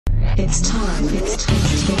It's time. It's time.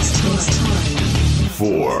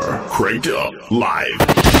 For Cranked Up Live.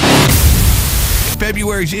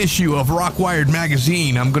 February's issue of Rock-Wired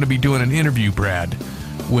magazine, I'm going to be doing an interview, Brad,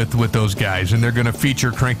 with those guys, and they're going to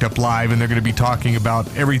feature Cranked Up Live, and they're going to be talking about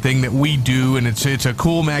everything that we do, and it's a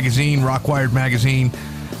cool magazine, Rock-Wired magazine.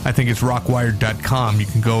 I think it's rockwired.com. You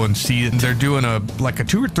can go and see it. And they're doing a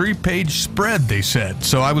 2 or 3 page spread, they said.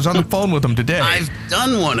 So I was on the phone with them today. I've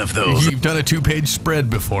done one of those. You've done a 2-page spread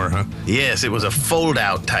before, huh? Yes, it was a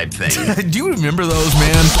fold-out type thing. Do you remember those,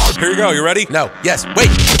 man? Here you go. You ready? No. Yes. Wait.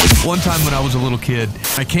 One time when I was a little kid,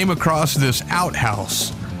 I came across this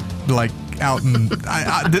outhouse, like out in.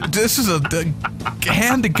 This is a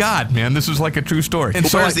hand to God, man. This is like a true story. And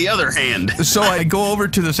Where's the other hand? So I go over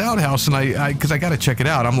to this outhouse, and because I got to check it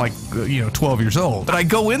out. I'm like, 12 years old. But I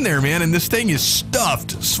go in there, man, and this thing is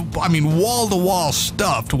stuffed. I mean, wall to wall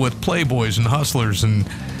stuffed with Playboys and Hustlers, and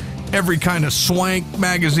every kind of swank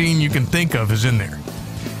magazine you can think of is in there.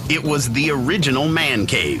 It was the original man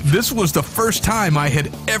cave. This was the first time I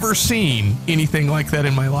had ever seen anything like that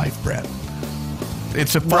in my life, Brad.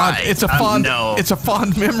 It's a fond, Right. it's a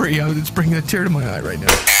fond memory. It's bringing a tear to my eye right now.